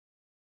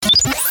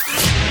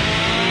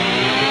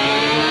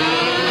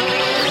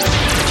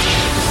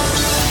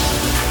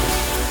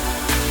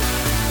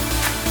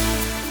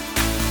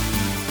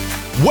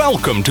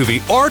Welcome to the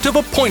Art of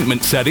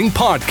Appointment Setting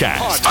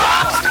podcast,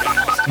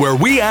 where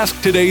we ask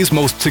today's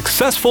most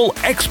successful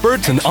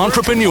experts and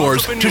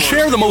entrepreneurs to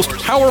share the most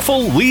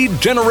powerful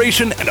lead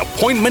generation and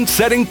appointment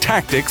setting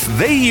tactics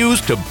they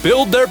use to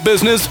build their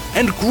business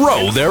and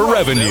grow their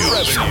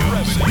revenues.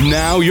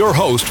 Now your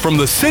host from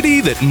the city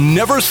that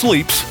never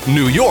sleeps,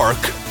 New York,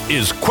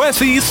 is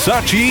Kwesi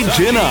Sachi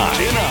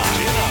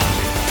Jinai.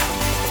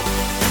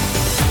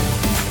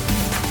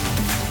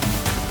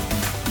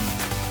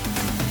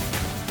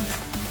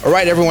 All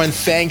right, everyone.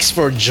 Thanks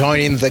for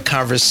joining the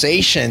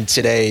conversation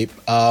today.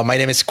 My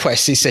name is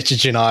Kwesi Sachi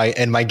Jinai,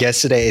 and my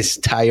guest today is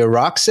Tayo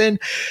Rockson.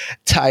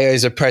 Tayo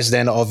is the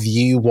president of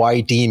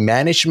UYD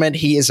Management.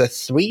 He is a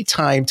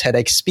 3-time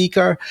TEDx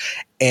speaker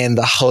and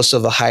the host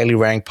of the highly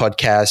ranked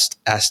podcast,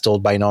 As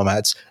Told By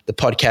Nomads. The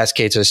podcast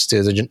caters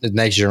to the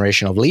next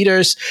generation of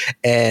leaders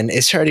and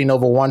is heard in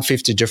over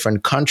 150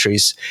 different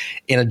countries.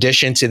 In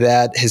addition to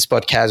that, his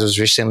podcast was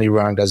recently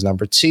ranked as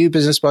number 2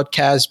 business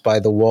podcast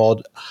by the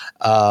world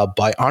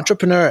by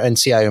Entrepreneur and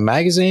CIO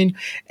magazine.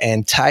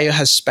 And Tayo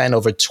has spent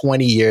over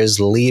 20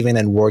 years living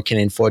and working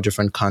in 4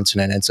 different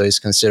continents. And so he's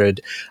considered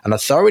an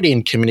authority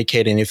in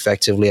communicating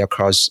effectively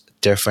across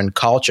different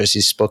cultures.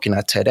 He's spoken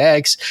at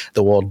TEDx,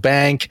 the World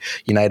Bank,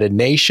 United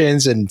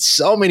Nations, and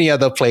so many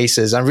other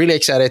places. I'm really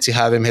excited to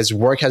have him. His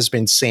work has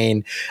been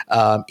seen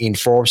in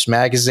Forbes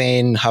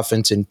magazine,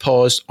 Huffington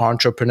Post,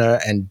 Entrepreneur,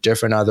 and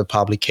different other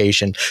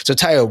publications. So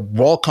Tayo,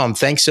 welcome.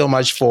 Thanks so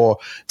much for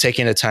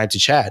taking the time to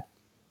chat.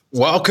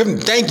 Welcome.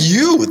 Thank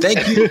you,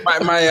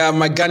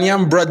 my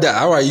Ghanaian brother.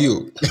 How are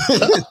you?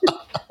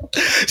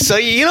 So,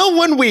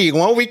 when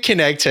we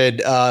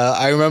connected,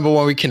 I remember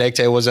when we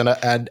connected, it was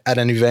at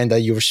an event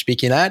that you were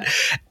speaking at.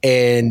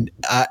 And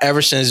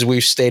ever since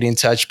we've stayed in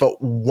touch.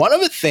 But one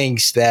of the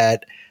things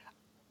that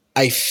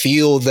I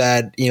feel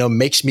that,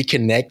 makes me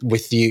connect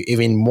with you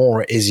even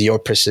more is your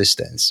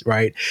persistence,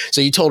 right?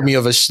 So you told me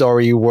of a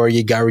story where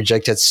you got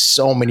rejected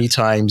so many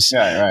times.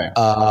 Right.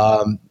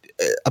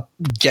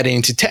 Getting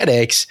into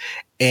TEDx,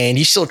 and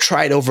you still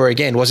tried over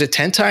again. Was it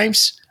 10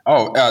 times?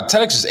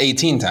 TEDx was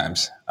 18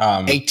 times.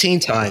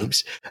 18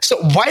 times. So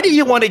why do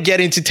you want to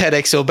get into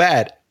TEDx so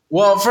bad?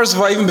 Well, first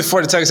of all, even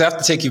before the TEDx, I have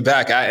to take you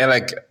back.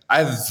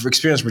 I've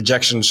experienced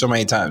rejection so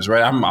many times,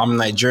 right? I'm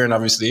Nigerian,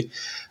 obviously.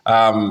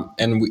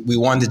 And we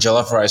won the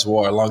Jollof Rice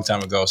War a long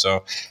time ago.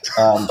 So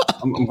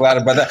I'm glad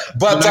about that.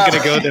 But I'm not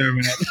going to go there,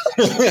 man.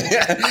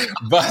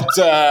 But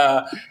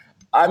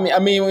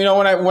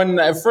when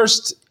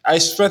I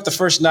spent the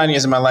first 9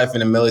 years of my life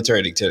in a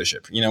military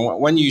dictatorship.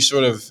 When you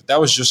that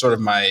was just sort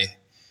of my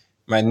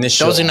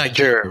initial. That was in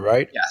Nigeria,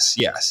 right?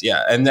 Yes,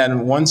 yeah. And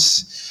then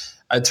once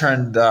I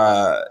turned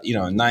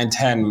 9,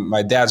 10,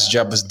 my dad's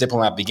job as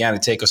diplomat began to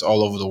take us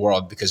all over the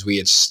world because we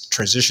had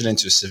transitioned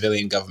into a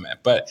civilian government.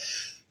 But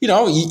you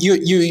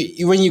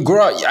when you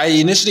grow up, I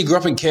initially grew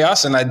up in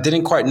chaos, and I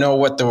didn't quite know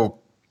what the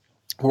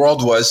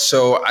world was,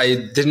 so I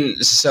didn't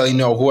necessarily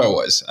know who I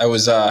was. I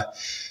was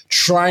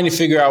trying to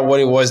figure out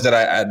what it was that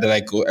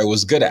I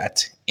was good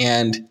at.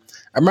 And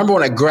I remember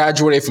when I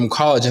graduated from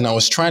college and I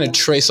was trying to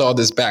trace all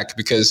this back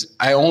because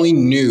I only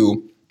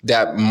knew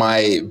that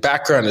my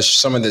background as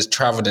someone that's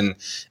traveled and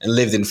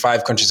lived in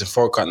 5 countries and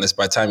 4 continents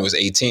by the time I was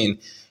 18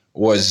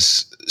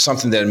 was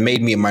something that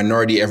made me a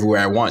minority everywhere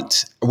I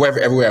went.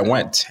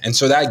 And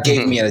so that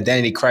gave me an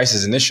identity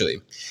crisis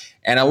initially.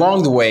 And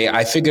along the way,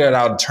 I figured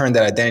out how to turn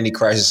that identity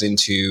crisis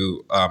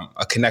into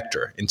a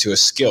connector, into a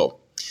skill.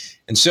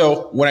 And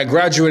so when I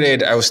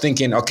graduated, I was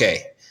thinking,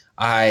 okay,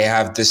 I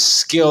have this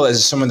skill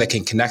as someone that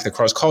can connect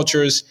across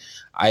cultures.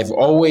 I've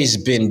always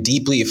been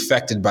deeply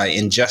affected by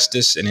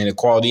injustice and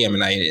inequality. I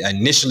mean, I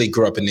initially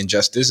grew up in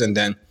injustice, and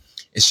then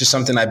it's just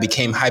something I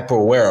became hyper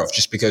aware of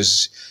just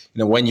because,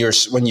 when you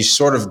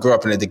sort of grow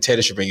up in a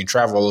dictatorship and you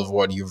travel all over the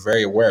world, you're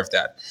very aware of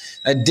that.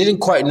 I didn't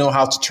quite know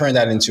how to turn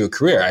that into a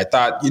career. I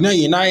thought,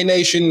 United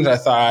Nations, I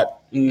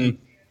thought,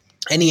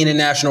 any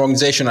international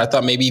organization, I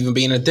thought maybe even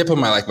being a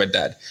diplomat like my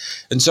dad.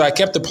 And so I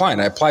kept applying.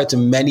 I applied to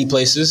many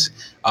places.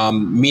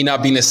 Me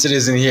not being a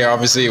citizen here,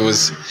 obviously it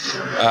was,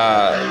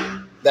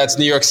 that's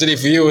New York City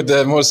for you with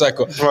the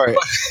motorcycle. Right.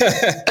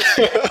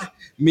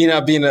 Me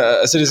not being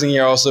a citizen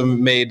here also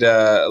made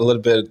a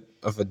little bit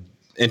of an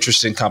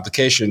interesting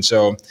complication.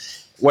 So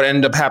what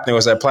ended up happening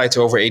was I applied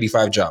to over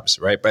 85 jobs,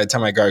 right? By the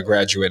time I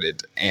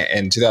graduated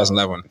in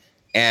 2011.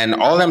 And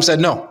all of them said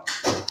no.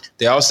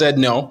 They all said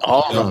no.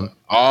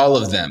 All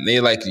of them. They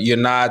you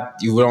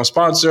don't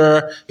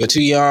sponsor, you're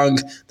too young.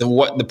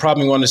 The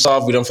problem you want to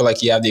solve, we don't feel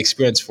like you have the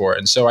experience for it.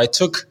 And so I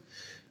took,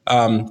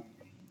 in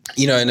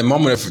a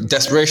moment of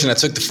desperation, I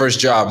took the first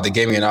job that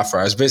gave me an offer.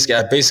 I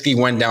basically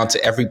went down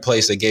to every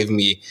place that gave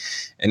me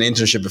an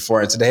internship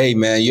before and said, hey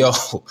man,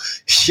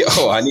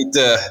 I need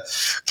to,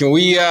 can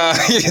we,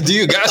 do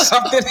you got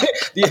something?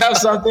 Do you have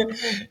something?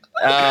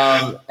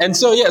 And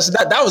so, so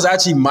that was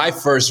actually my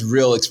first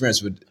real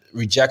experience with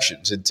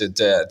rejection to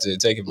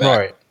take it back.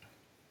 Right.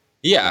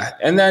 Yeah.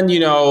 And then,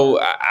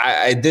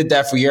 I did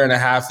that for a year and a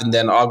half. And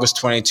then August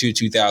 22,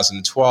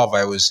 2012,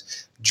 I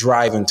was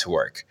driving to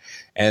work.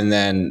 And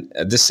then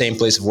the same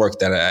place of work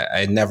that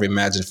I never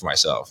imagined for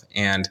myself.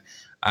 And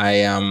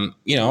I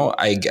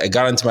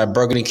got into my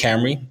burgundy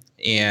Camry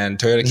and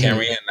Toyota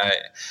Camry, and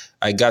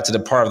I got to the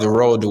part of the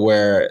road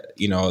where,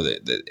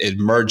 it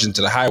merged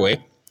into the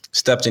highway,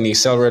 stepped in the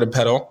accelerator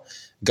pedal,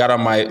 got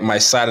on my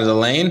side of the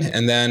lane,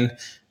 and then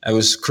I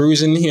was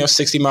cruising,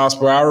 60 miles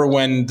per hour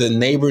when the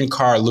neighboring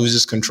car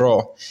loses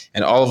control.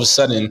 And all of a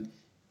sudden,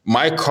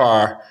 my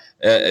car,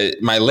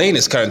 my lane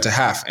is cut into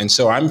half. And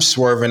so I'm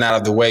swerving out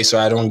of the way so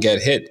I don't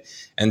get hit.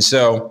 And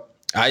so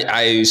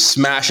I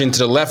smash into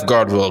the left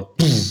guardrail.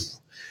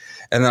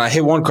 And then I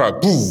hit one car,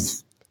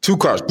 boof, two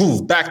cars,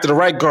 boof, back to the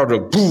right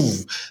guardrail,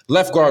 boof,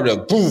 left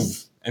guardrail,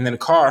 boof. And then the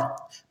car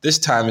this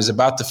time is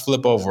about to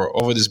flip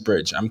over this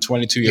bridge. I'm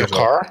 22 years old. Your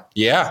car?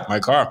 Yeah, my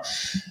car.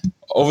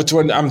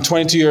 I'm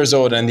 22 years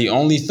old, and the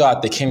only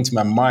thought that came to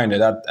my mind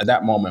at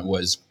that moment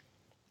was,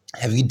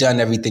 have you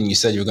done everything you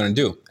said you were going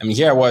to do? I mean,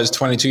 here I was,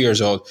 22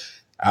 years old.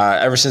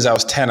 Ever since I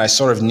was 10, I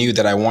sort of knew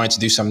that I wanted to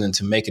do something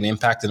to make an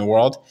impact in the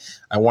world.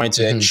 I wanted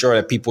to ensure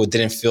that people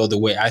didn't feel the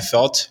way I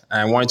felt.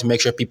 And I wanted to make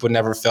sure people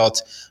never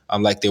felt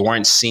like they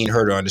weren't seen,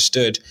 heard, or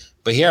understood.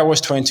 But here I was,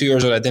 22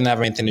 years old. I didn't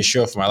have anything to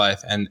show for my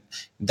life. And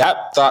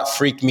that thought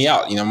freaked me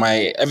out.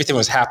 Everything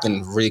was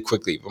happening really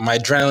quickly. But my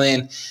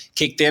adrenaline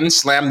kicked in,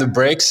 slammed the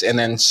brakes, and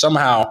then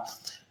somehow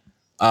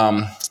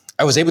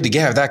I was able to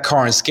get out of that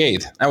car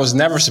unscathed. I was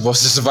never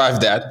supposed to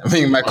survive that. I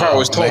mean, my car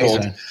was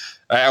totaled. Amazing.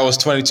 I was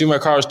 22. My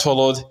car was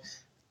totaled.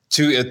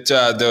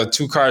 The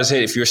two cars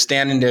hit. If you were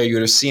standing there, you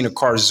would have seen a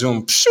car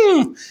zoom.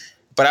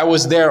 But I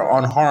was there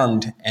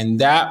unharmed, and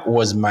that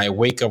was my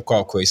wake-up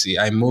call, Kwesi.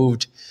 I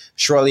moved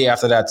shortly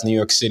after that to New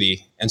York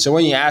City. And so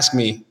when you ask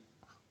me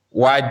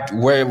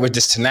where with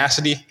this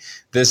tenacity,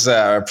 this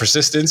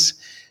persistence,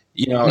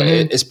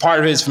 it's part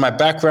of it is for my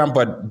background,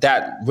 but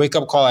that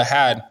wake-up call I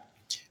had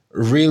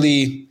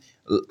really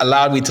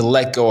allowed me to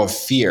let go of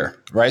fear,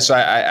 right? So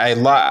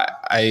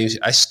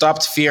I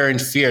stopped fearing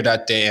fear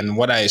that day, and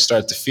what I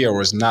started to fear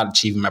was not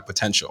achieving my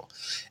potential.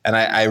 And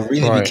I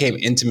really became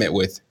intimate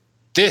with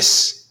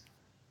this.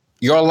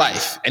 Your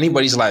life,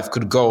 anybody's life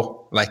could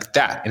go like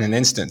that in an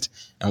instant.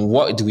 And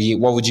what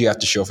would you have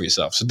to show for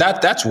yourself? So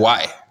that's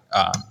why.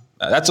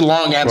 That's a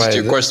long answer to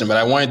your question, but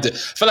I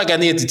felt like I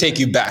needed to take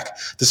you back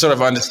to sort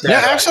of understand.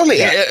 Yeah, absolutely.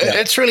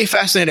 It's really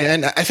fascinating.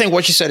 And I think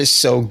what you said is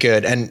so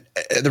good. And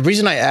the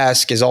reason I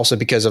ask is also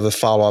because of the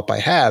follow-up I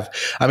have.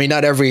 I mean,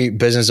 not every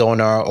business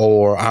owner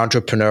or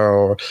entrepreneur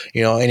or,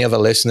 any of the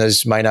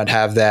listeners might not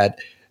have that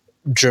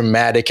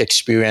dramatic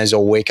experience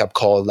or wake-up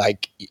call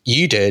like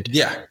you did.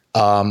 Yeah.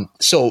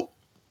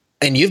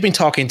 And you've been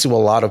talking to a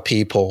lot of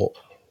people.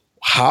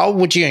 How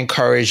would you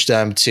encourage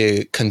them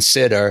to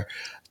consider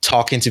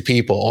talking to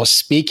people or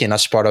speaking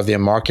as part of their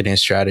marketing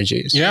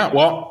strategies? Yeah,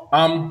 well,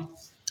 and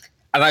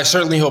I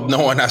certainly hope no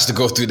one has to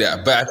go through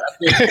that. But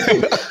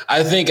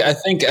I think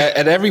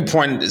at every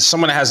point,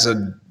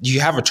 you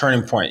have a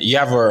turning point. You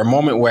have a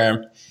moment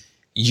where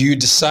you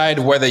decide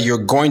whether you're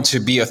going to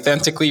be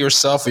authentically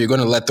yourself or you're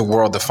going to let the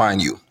world define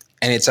you.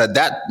 And it's at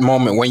that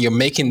moment when you're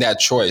making that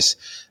choice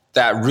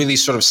that really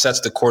sort of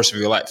sets the course of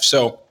your life.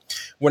 So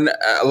when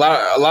a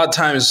lot of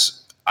times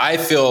I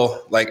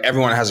feel like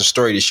everyone has a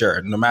story to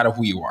share, no matter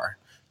who you are.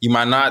 You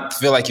might not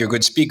feel like you're a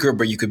good speaker,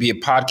 but you could be a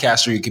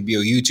podcaster, you could be a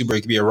YouTuber,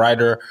 you could be a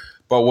writer.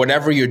 But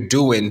whatever you're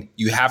doing,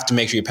 you have to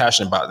make sure you're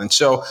passionate about it. And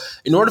so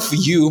in order for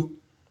you,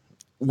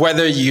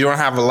 whether you don't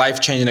have a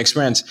life-changing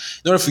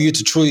experience, in order for you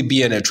to truly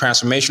be a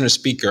transformational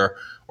speaker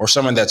or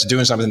someone that's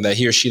doing something that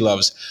he or she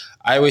loves,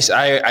 I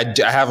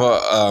have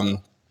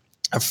a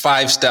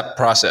 5-step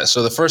process.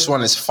 So the first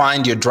one is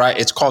find your drive.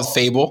 It's called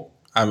FABLE.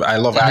 I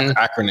love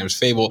acronyms.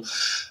 FABLE.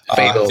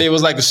 FABLE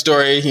is like a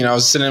story, a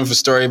synonym for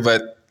story,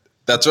 but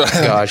that's what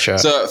Gotcha.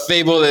 So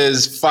FABLE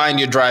is find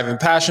your drive and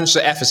passion. So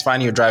F is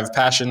finding your drive and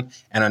passion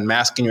and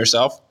unmasking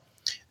yourself.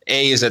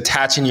 A is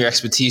attaching your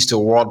expertise to a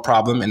world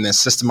problem and then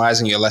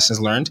systemizing your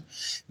lessons learned.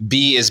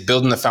 B is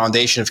building a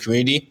foundation of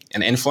community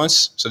and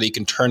influence so that you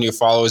can turn your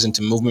followers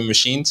into movement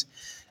machines.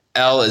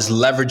 L is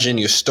leveraging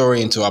your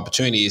story into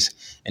opportunities.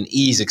 And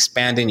E is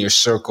expanding your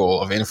circle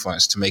of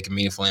influence to make a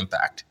meaningful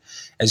impact.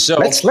 And so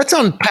let's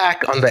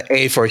unpack on the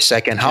A for a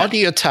second. How do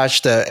you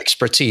attach the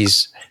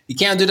expertise? You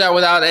can't do that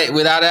without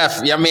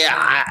F. I mean,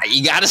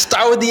 you got to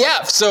start with the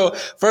F. So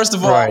first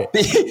of all,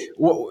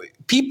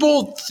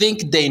 people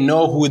think they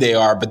know who they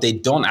are, but they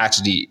don't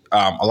actually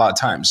a lot of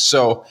times.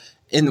 So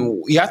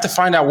you have to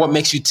find out what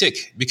makes you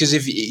tick, because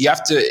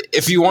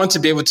if you want to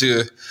be able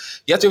to,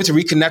 you have to be able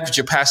to reconnect with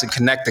your past and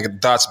connect the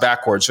dots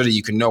backwards so that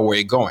you can know where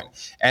you're going.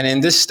 And in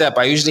this step,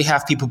 I usually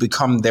have people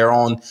become their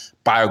own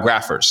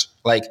biographers.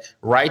 Like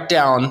write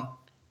down,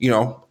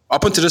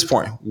 up until this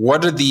point,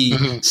 what are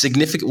the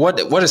significant,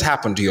 what has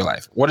happened to your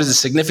life? What is the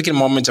significant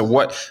moments of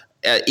what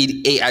at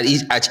each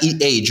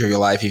age of your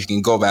life, if you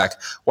can go back,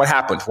 what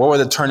happened? What were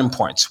the turning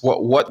points?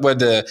 What were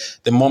the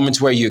moments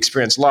where you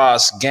experienced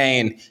loss,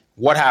 gain?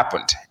 What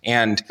happened?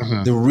 And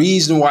the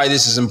reason why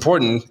this is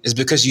important is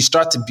because you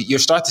start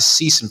to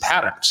see some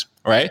patterns,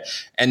 right?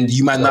 And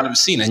you might not have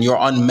seen, and you're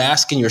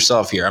unmasking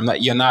yourself here.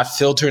 You're not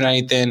filtering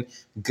anything,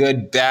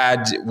 good,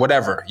 bad,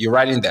 whatever. You're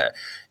right in there.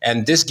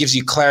 And this gives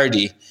you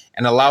clarity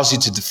and allows you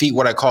to defeat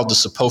what I call the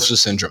supposed to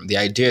syndrome, the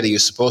idea that you're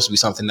supposed to be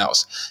something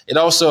else. It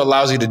also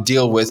allows you to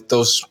deal with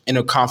those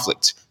inner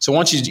conflicts. So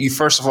once you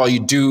first of all, you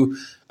do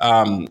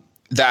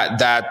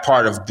that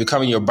part of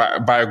becoming your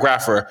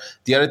biographer,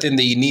 the other thing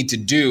that you need to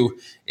do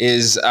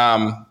is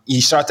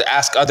you start to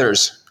ask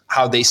others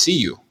how they see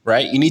you,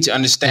 right? You need to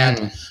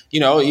understand,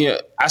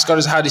 ask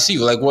others how they see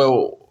you. Like,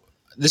 well,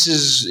 this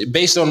is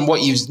based on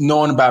what you've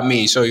known about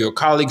me. So your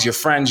colleagues, your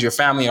friends, your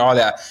family, all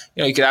that.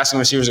 You could ask them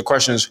a series of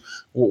questions.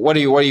 What are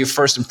your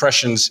first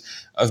impressions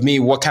of me?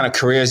 What kind of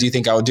careers do you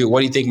think I would do? What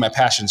do you think my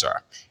passions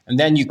are? And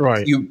then you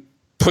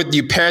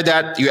pair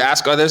that. You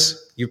ask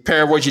others. You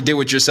pair what you did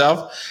with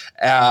yourself,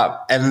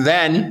 and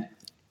then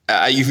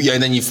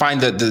you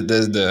find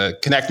the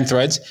connecting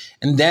threads.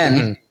 And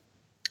then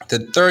the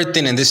third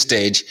thing in this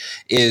stage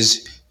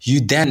is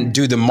you then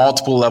do the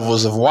multiple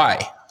levels of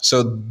why.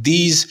 So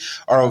these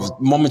are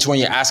moments when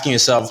you're asking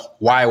yourself,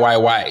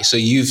 why? So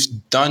you've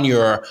done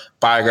your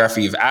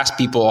biography. You've asked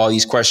people all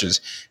these questions.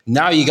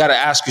 Now you got to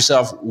ask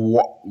yourself,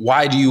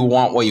 why do you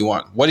want what you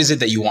want? What is it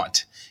that you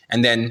want?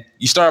 And then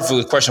you start off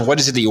with the question, what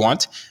is it that you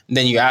want? And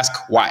then you ask,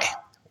 why?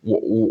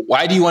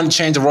 Why do you want to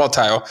change the world,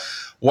 Tayo?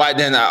 Why?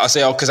 Then I'll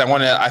say, because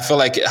I feel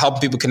like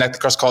helping people connect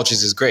across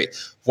cultures is great.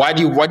 Why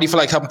do you feel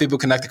like helping people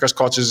connect across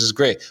cultures is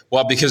great?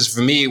 Well, because for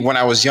me, when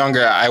I was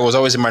younger, I was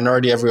always a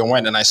minority everywhere I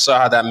went, and I saw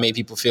how that made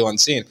people feel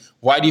unseen.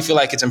 Why do you feel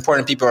like it's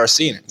important people are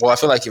seen? Well, I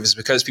feel like if it's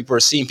because people are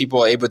seen,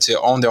 people are able to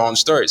own their own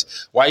stories.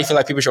 Why do you feel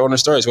like people should own their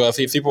stories? Well,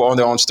 if people own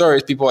their own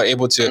stories, people are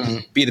able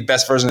to be the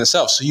best version of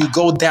themselves. So you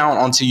go down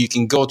until you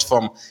can go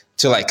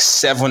to like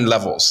 7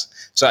 levels.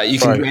 So you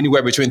can do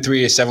anywhere between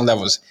 3 to 7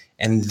 levels.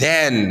 And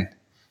then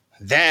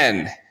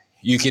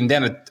you can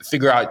then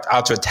figure out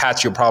how to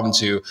attach your problem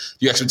to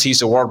your expertise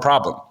to world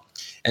problem.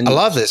 And I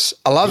love this.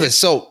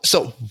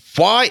 So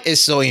why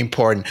is so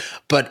important?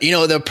 But there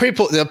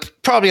are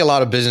probably a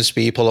lot of business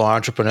people or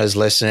entrepreneurs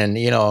listening.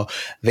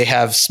 They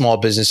have small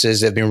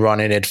businesses. They've been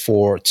running it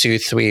for 2,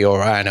 3,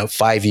 or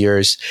 5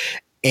 years,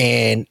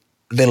 and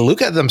they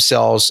look at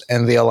themselves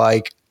and they're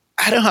like,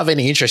 I don't have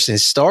any interesting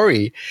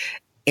story.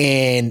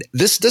 And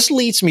this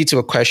leads me to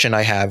a question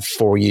I have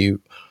for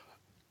you.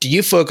 Do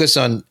you focus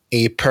on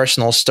a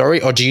personal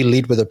story, or do you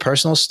lead with a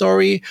personal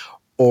story,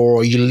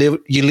 or you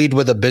lead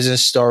with a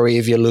business story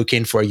if you're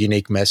looking for a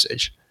unique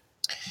message?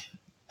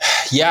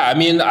 Yeah,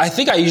 I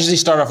think I usually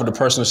start off with a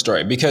personal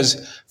story,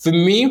 because for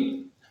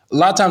me, a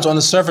lot of times on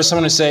the surface,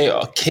 someone would say,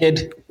 a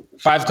kid,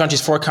 5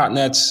 countries, 4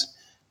 continents.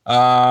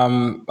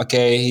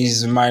 Okay,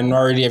 he's a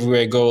minority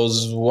everywhere he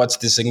goes. What's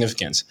the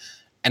significance?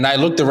 And I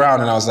looked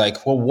around and I was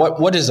like, well,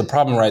 what is the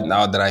problem right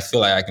now that I feel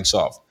like I can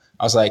solve?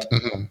 I was like,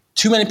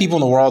 too many people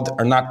in the world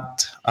are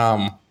not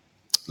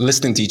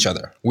listening to each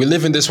other. We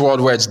live in this world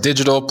where it's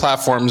digital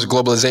platforms,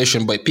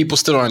 globalization, but people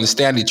still don't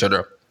understand each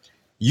other.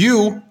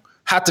 You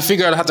have to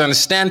figure out how to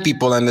understand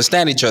people and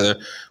understand each other.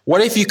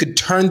 What if you could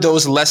turn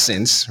those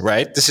lessons,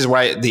 right? This is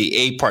why the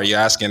A part you're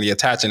asking, the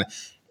attaching,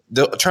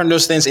 turn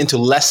those things into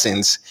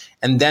lessons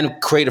and then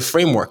create a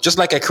framework. Just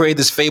like I created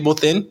this Fable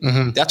thing,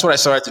 that's what I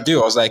started to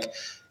do. I was like,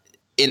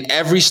 in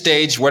every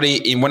stage,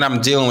 when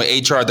I'm dealing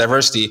with HR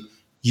diversity,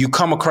 you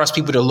come across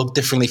people that look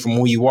differently from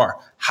who you are.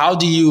 How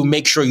do you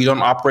make sure you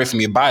don't operate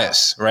from your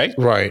bias, right?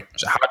 Right.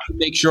 So how do you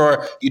make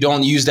sure you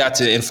don't use that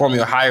to inform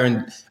your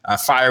hiring,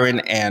 firing,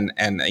 and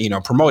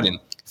promoting?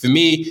 For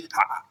me,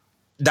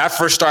 that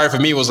first started for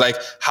me was like,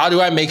 how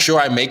do I make sure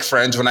I make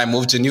friends when I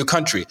move to a new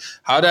country?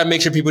 How do I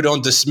make sure people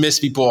don't dismiss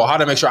people? How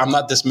do I make sure I'm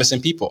not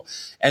dismissing people?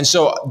 And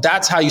so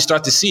that's how you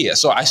start to see it.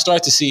 So I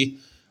start to see,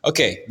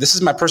 okay, this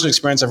is my personal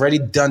experience. I've already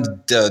done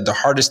the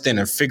hardest thing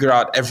and figured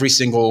out every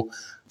single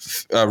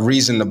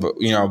reason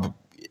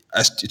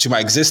to my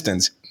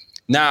existence.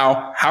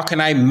 Now, how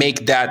can I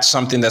make that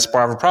something that's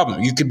part of a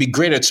problem? You could be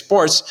great at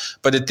sports,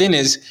 but the thing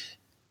is,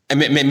 and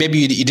maybe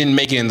you didn't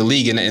make it in the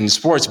league in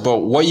sports,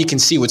 but what you can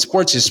see with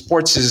sports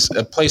is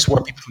a place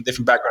where people from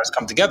different backgrounds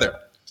come together.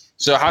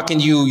 So how can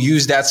you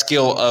use that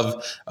skill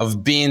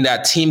of being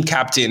that team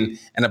captain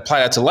and apply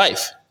that to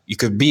life? You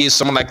could be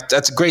someone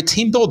that's a great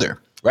team builder.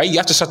 Right? You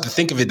have to start to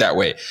think of it that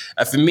way.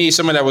 For me,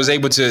 someone that was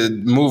able to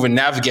move and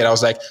navigate, I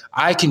was like,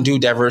 I can do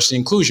diversity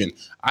inclusion.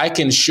 I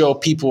can show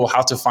people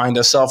how to find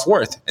their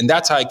self-worth. And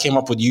that's how I came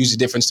up with use the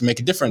difference to make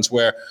a difference,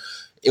 where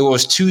it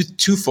was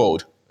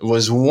twofold. It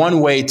was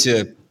one way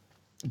to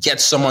get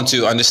someone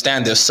to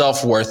understand their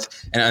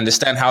self-worth and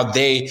understand how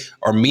they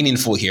are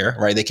meaningful here,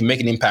 right? They can make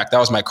an impact. That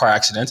was my car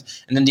accident.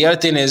 And then the other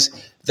thing is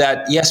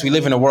that, yes, we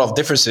live in a world of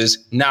differences.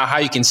 Now, how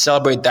you can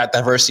celebrate that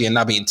diversity and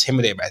not be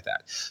intimidated by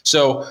that.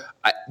 So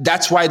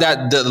that's why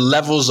the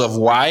levels of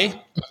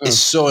why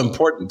is so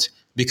important,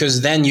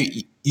 because then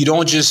you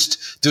don't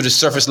just do the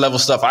surface level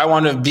stuff. I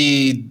want to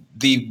be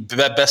the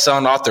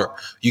best-selling author.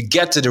 You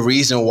get to the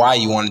reason why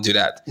you want to do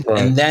that. Right.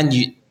 And then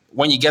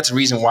when you get to the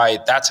reason why,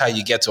 that's how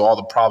you get to all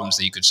the problems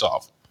that you could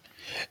solve.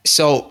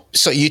 So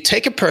you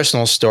take a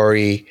personal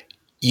story,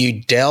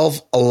 you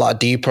delve a lot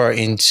deeper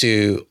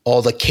into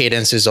all the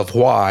cadences of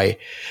why,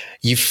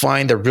 you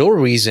find the real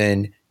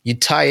reason, you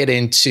tie it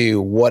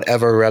into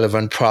whatever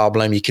relevant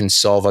problem you can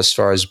solve as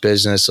far as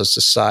business or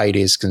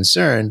society is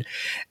concerned.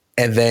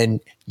 And then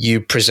you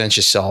present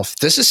yourself.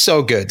 This is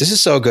so good. This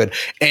is so good.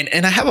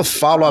 And I have a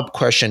follow-up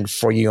question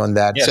for you on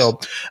that. Yes. So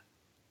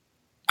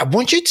I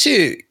want you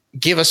to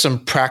give us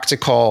some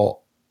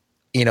practical,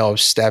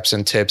 steps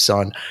and tips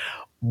on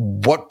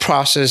what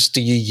process do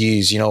you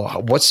use?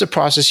 What's the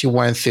process you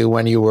went through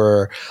when you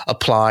were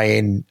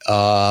applying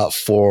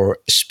for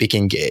a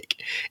speaking gig?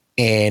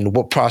 And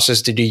what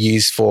process did you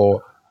use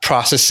for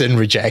processing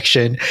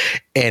rejection?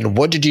 And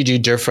what did you do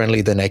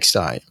differently the next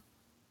time?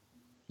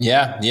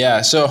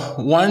 Yeah. So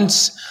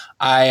once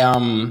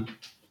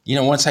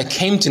once I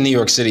came to New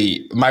York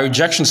City, my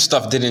rejection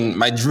story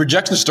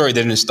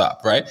didn't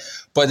stop, right?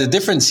 But the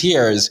difference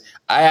here is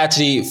I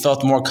actually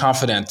felt more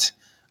confident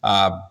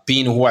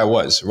being who I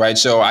was, right?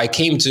 So I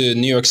came to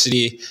New York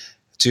City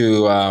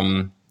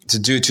to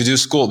do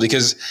school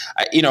because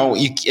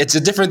it's a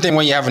different thing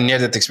when you have a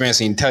near-death experience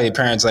and you tell your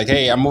parents like,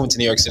 "Hey, I'm moving to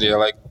New York City." They're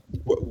like,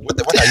 "What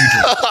are you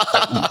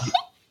doing?"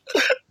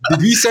 Did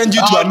we send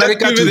you to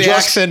America to the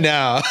just accent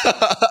now?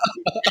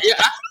 Yeah,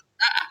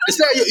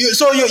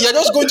 so you're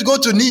just going to go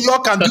to New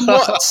York and do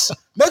what?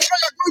 Make sure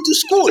you're going to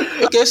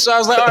school. Okay, so I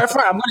was like, all right,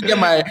 fine. I'm going to get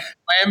my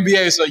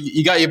MBA. So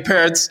you got your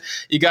parents,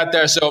 you got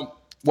there. So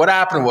what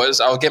happened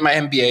was I'll get my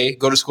MBA,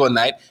 go to school at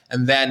night,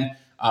 and then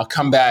I'll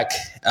come back,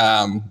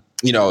 during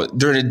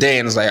the day.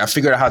 And it's like, I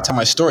figured out how to tell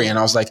my story. And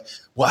I was like,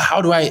 well,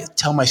 how do I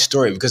tell my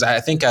story? Because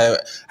I think I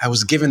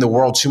was giving the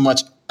world too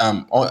much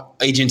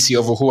agency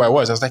over who I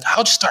was. I was like,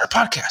 I'll just start a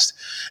podcast.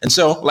 And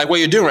so like what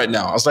you're doing right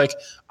now, I was like,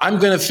 I'm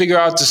going to figure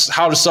out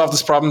how to solve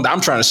this problem that I'm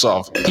trying to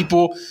solve.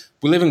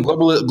 We live in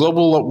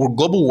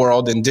global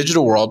world and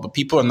digital world, but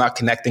people are not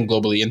connecting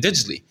globally and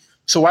digitally.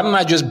 So why don't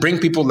I just bring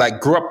people that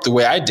grew up the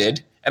way I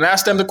did and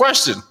ask them the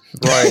question?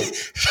 Right.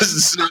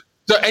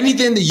 So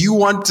anything that you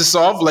want to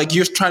solve, like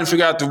you're trying to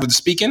figure out with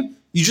speaking,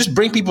 you just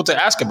bring people to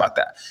ask about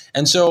that.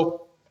 And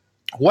so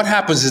what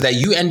happens is that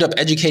you end up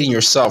educating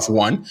yourself.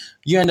 One,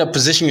 you end up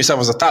positioning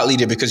yourself as a thought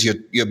leader because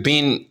you're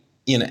being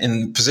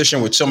in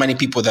position with so many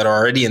people that are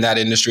already in that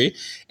industry.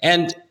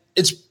 And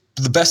it's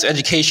the best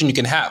education you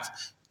can have.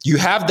 You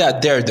have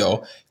that there,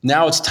 though.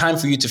 Now it's time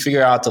for you to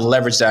figure out to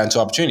leverage that into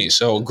opportunities.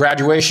 So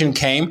graduation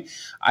came.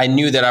 I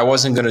knew that I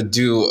wasn't going to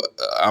do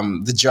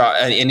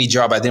any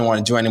job I didn't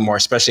want to do anymore,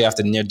 especially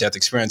after the near-death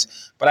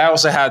experience. But I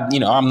also had,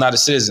 I'm not a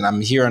citizen.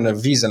 I'm here on a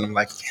visa. And I'm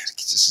like, man,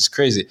 this is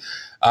crazy.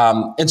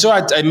 And so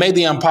I made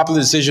the unpopular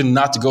decision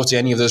not to go to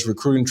any of those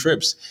recruiting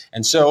trips.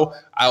 And so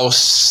I was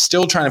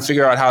still trying to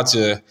figure out how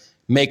to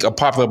make a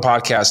popular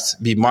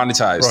podcast be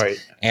monetized. Right.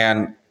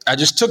 And I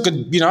just took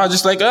I'll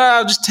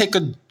just take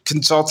a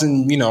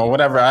consulting,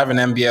 whatever. I have an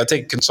MBA. I'll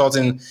take a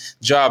consulting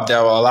job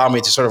that will allow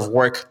me to sort of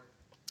work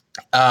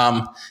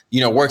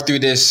through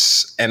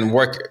this and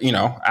work,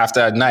 after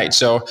at night.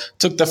 So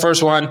took the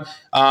first one.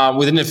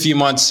 Within a few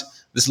months,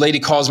 this lady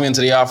calls me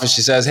into the office.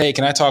 She says, "Hey,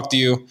 can I talk to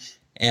you?"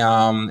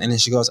 And then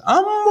she goes, "We're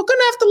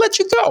gonna have to let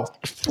you go."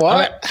 What? I'm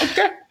like,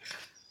 okay.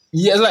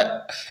 Yeah,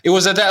 it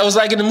was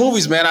like in the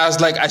movies, man. I was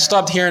like, I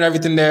stopped hearing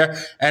everything there,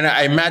 and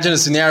I imagined a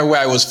scenario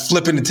where I was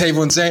flipping the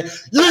table and saying,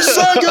 "You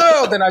son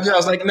girl!" Then I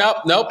was like,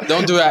 "Nope,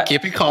 don't do that.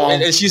 Keep it calm."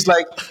 And she's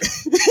like,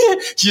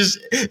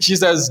 she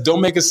says,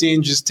 "Don't make a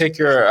scene. Just take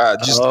your,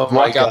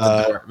 walk out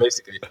the door."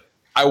 Basically,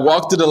 I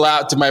walked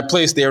to my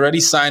place. They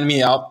already signed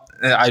me out.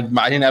 And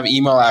I didn't have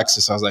email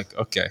access. I was like,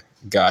 okay,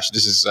 gosh,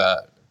 this is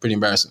pretty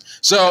embarrassing.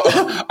 So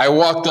I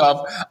walked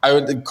up,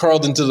 I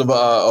curled into a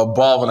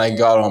ball when I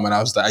got home, and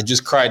I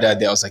just cried that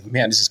day. I was like,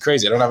 man, this is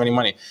crazy. I don't have any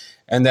money.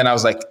 And then I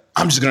was like,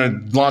 I'm just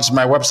going to launch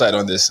my website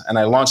on this. And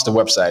I launched a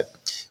website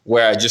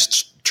where I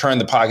just turned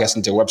the podcast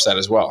into a website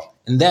as well.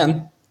 And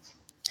then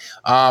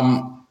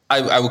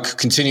I would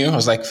continue. I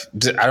was like,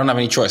 I don't have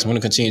any choice. I'm going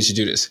to continue to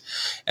do this.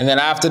 And then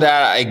after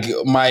that,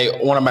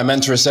 one of my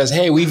mentors says,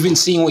 "Hey, we've been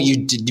seeing what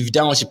you've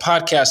done with your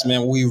podcast,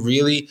 man.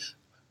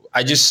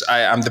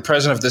 I'm the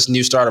president of this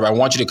new startup. I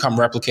want you to come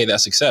replicate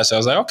that success." I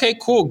was like, okay,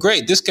 cool,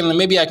 great.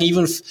 Maybe I can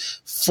even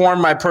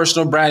form my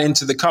personal brand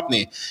into the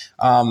company.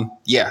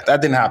 That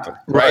didn't happen.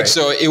 Right.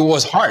 So it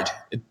was hard.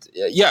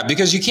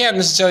 Because you can't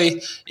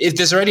necessarily, if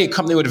there's already a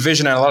company with a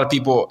vision and a lot of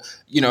people,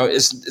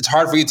 it's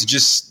hard for you to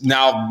just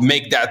now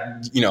make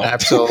that,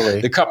 absolutely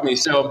the company.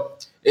 So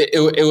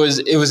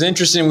it was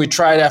interesting. We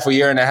tried that for a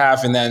year and a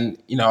half, and then,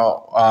 he's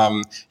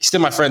still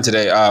my friend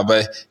today.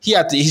 But he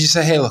just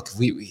said, "Hey, look,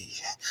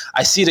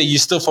 I see that you're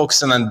still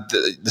focusing on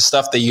the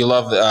stuff that you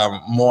love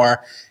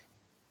more.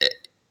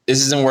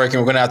 This isn't working.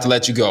 We're going to have to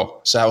let you go."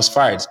 So I was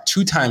fired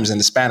 2 times in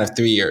the span of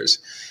 3 years.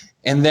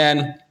 And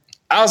then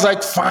I was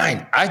like,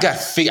 fine, I've got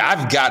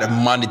to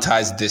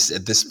monetize this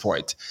at this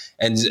point.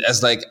 And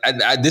as like,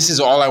 this is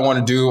all I want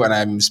to do. And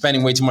I'm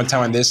spending way too much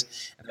time on this.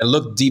 And I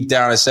looked deep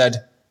down and I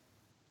said,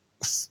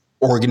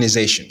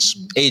 organizations,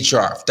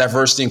 HR,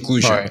 diversity,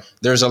 inclusion. Right.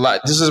 There's a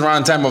lot. This is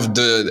around the time of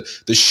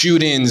the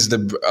shootings,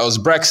 it was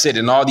Brexit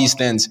and all these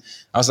things.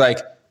 I was like,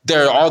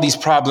 there are all these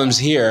problems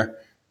here.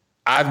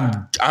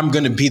 I'm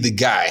going to be the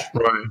guy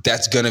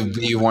that's going to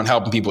be one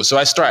helping people. So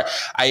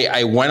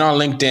I went on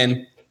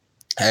LinkedIn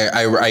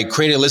I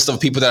created a list of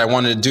people that I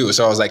wanted to do.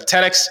 So I was like,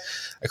 TEDx.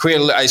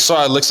 I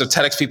saw a list of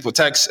TEDx people,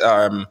 TEDx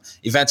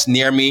events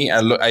near me.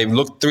 I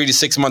looked 3 to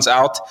 6 months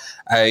out.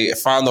 I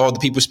found all the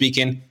people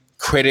speaking,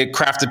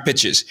 crafted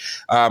pitches.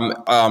 All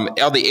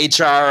the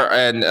HR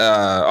and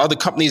all the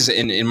companies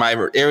in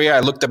my area,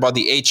 I looked about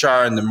the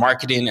HR and the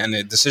marketing and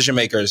the decision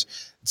makers,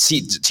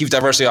 chief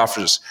diversity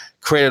officers,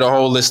 created a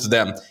whole list of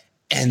them.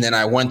 And then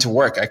I went to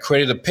work. I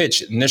created a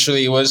pitch.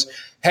 Initially, it was,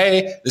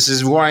 hey, this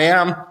is who I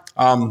am.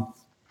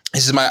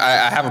 This is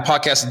I have a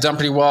podcast that's done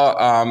pretty well,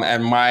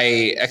 and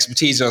my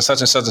expertise on such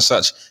and such and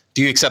such.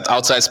 Do you accept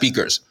outside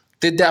speakers?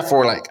 Did that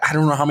for like, I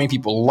don't know how many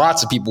people,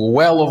 lots of people,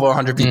 well over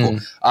 100 people.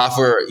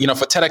 For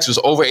TEDx it was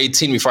over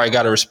 18 before I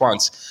got a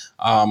response.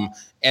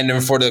 And then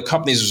for the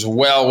companies it was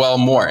well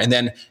more. And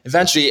then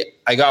eventually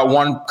I got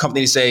one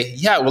company to say,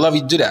 yeah, we'd love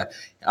you to do that.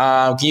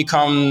 Can you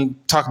come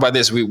talk about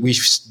this? We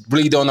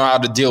really don't know how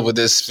to deal with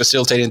this,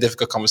 facilitating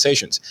difficult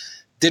conversations.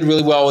 Did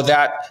really well with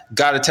that,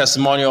 got a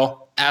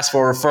testimonial, asked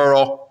for a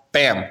referral.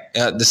 Bam!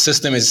 The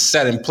system is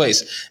set in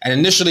place. And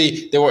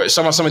initially, there were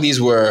some of these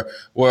were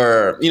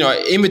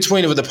in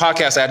between with the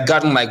podcast. I had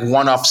gotten like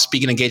one-off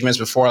speaking engagements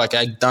before, like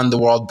I'd done the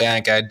World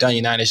Bank, I had done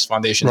United Nations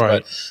Foundations,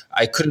 right. But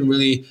I couldn't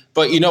really.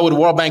 But with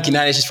World Bank,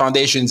 United Nations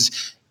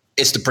Foundations,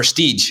 it's the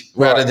prestige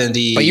rather than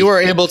the. But you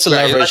were able to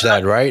leverage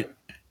that, right?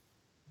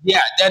 Yeah.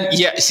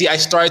 See, I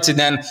started to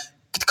then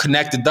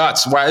connect the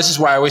dots. This is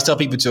why I always tell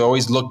people to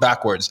always look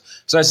backwards.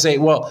 So I say,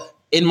 well,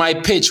 in my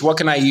pitch, what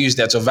can I use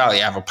that's of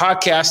value? I have a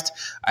podcast.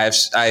 I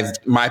have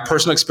my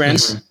personal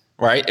experience,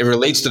 right? It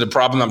relates to the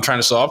problem I'm trying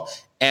to solve.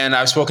 And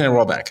I've spoken at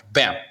World Bank.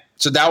 Bam.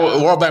 So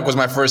World Bank was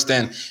my first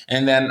in.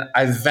 And then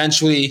I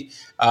eventually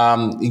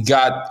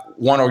got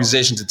one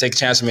organization to take a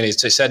chance on me.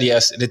 They said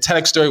yes. The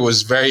TEDx story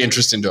was very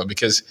interesting, though,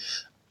 because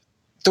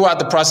throughout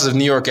the process of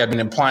New York, I'd been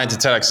applying to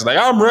TEDx. It's like,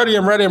 I'm ready.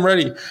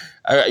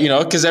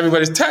 Because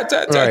everybody's TED.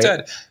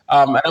 And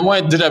I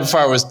wanted to do that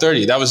before I was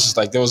 30. That was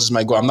just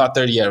my goal. I'm not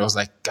 30 yet. I was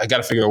like, I got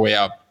to figure a way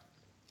out.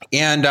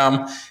 And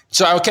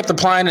so I kept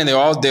applying, and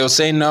they'll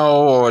say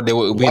no, or there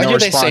will be no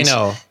response. Why do they say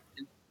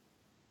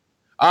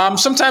no?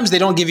 Sometimes they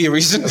don't give you a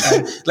reason.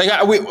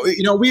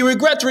 We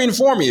regret to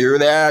inform you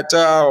that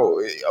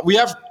we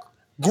have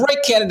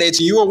great candidates,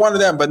 and you were one of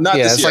them, but not this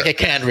year. Yeah, it's like a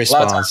canned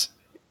response.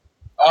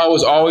 It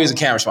was always a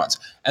canned response.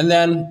 And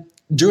then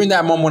during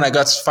that moment when I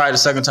got fired the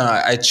second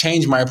time, I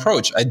changed my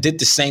approach. I did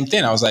the same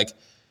thing. I was like,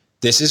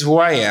 this is who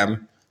I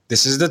am.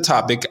 This is the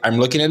topic. I'm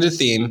looking at the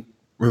theme.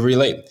 We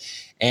relate.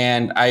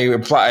 And I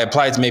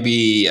applied to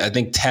maybe, I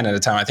think 10 at a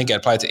time. I think I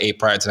applied to 8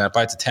 prior to that. I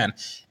applied to 10.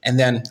 And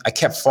then I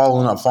kept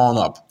following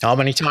up. How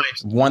many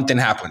times? One thing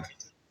happened.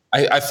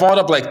 I followed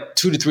up like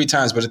 2 to 3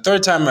 times. But the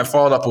third time I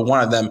followed up with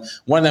one of them.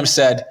 One of them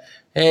said,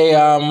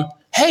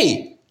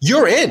 hey,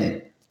 you're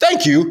in.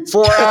 Thank you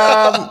for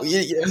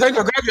graduating.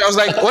 I was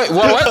like, what?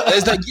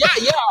 It's like, yeah.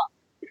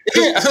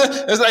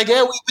 It's like,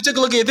 yeah, we took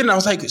a look at it, and I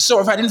was like, so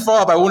if I didn't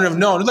follow up, I wouldn't have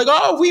known. It's like,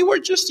 oh, we were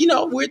just,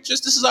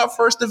 this is our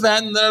first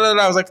event.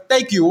 I was like,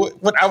 thank you.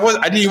 I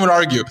didn't even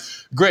argue.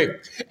 Great.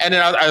 And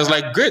then I was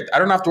like, great. I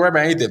don't have to worry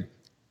about anything.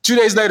 2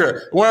 days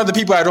later, one of the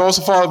people I'd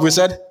also followed up with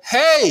said,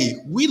 hey,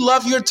 we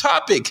love your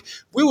topic.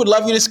 We would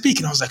love you to speak.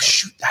 And I was like,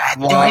 shoot, I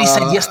already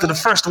said yes to the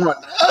first one.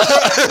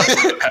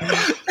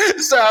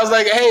 So I was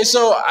like, hey,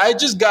 so I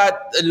just got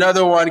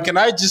another one. Can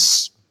I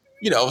just,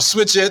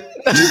 switch it?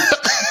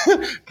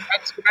 Can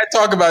I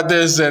talk about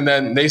this? And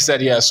then they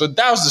said yes. So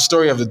that was the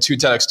story of the 2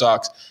 TEDx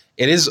talks.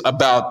 It is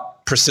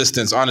about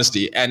persistence,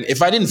 honesty. And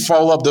if I didn't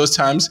follow up those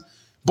times,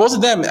 both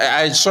of them,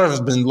 I sort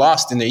of been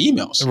lost in their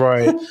emails.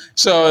 Right.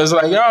 So it's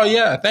like, oh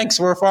yeah, thanks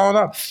for following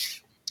up.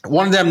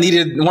 One of them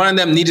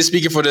needed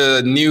speaker for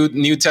the new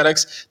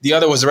TEDx. The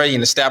other was already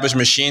an established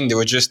machine. They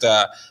were just,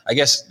 I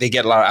guess they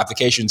get a lot of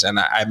applications, and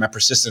my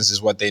persistence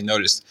is what they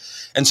noticed.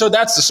 And so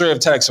that's the story of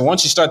TEDx. And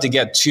once you start to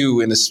get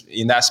 2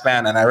 in that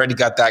span, and I already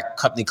got that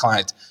company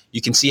client,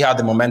 you can see how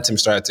the momentum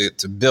started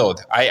to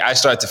build. I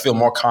started to feel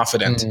more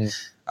confident.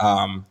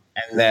 And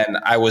then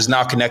I was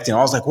now connecting. I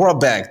was like, World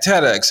Bank,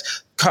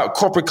 TEDx,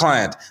 corporate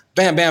client,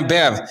 bam, bam,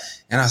 bam.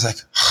 And I was like,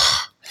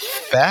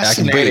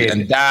 fascinating.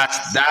 And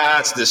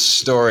that's the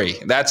story.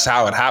 That's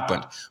how it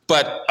happened.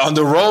 But on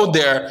the road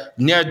there,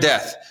 near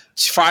death,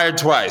 fired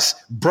twice,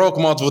 broke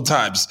multiple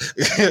times,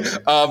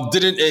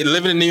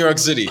 living in New York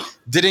City,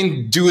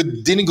 didn't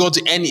go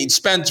to any,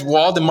 spent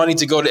all the money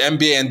to go to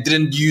MBA and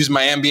didn't use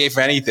my MBA for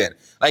anything.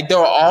 Like there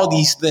were all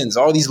these things,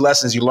 all these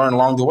lessons you learn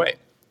along the way.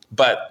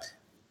 But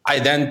I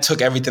then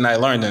took everything I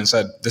learned and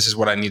said, this is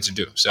what I need to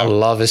do. So I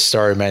love this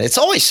story, man. It's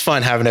always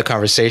fun having a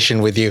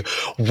conversation with you.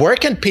 Where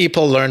can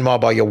people learn more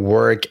about your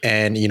work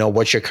and,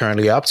 what you're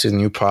currently up to,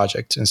 new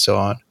projects and so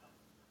on?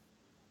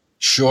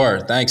 Sure.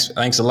 Thanks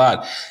a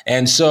lot.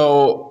 And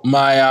so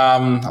my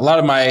a lot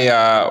of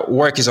my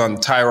work is on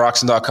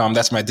tayorockson.com.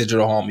 That's my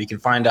digital home. You can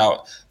find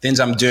out things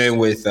I'm doing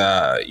with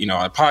a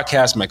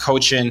podcast, my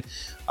coaching,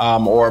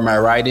 or my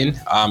writing.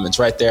 It's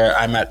right there.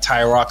 I'm at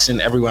Tayo Rockson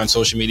everywhere on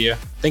social media.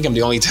 I think I'm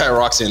the only Tayo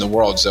Rockson in the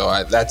world,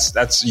 so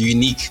that's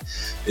unique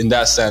in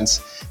that sense.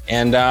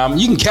 And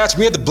you can catch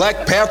me at the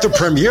Black Panther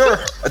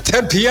premiere at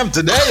 10 p.m.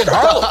 today in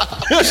Harlem.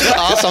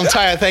 Awesome,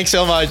 Tayo. Thanks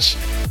so much.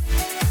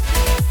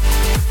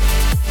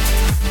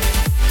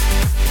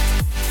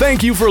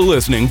 Thank you for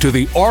listening to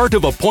the Art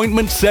of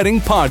Appointment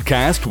Setting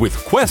podcast with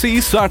Kwesi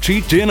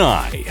Sachi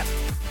Jinai.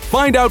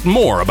 Find out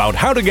more about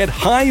how to get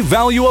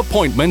high-value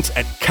appointments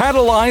at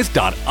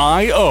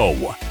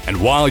Catalyze.io.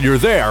 And while you're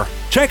there,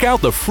 check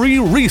out the free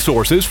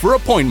resources for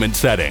appointment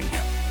setting.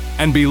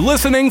 And be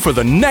listening for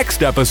the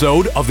next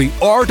episode of the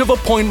Art of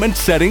Appointment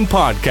Setting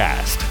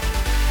podcast.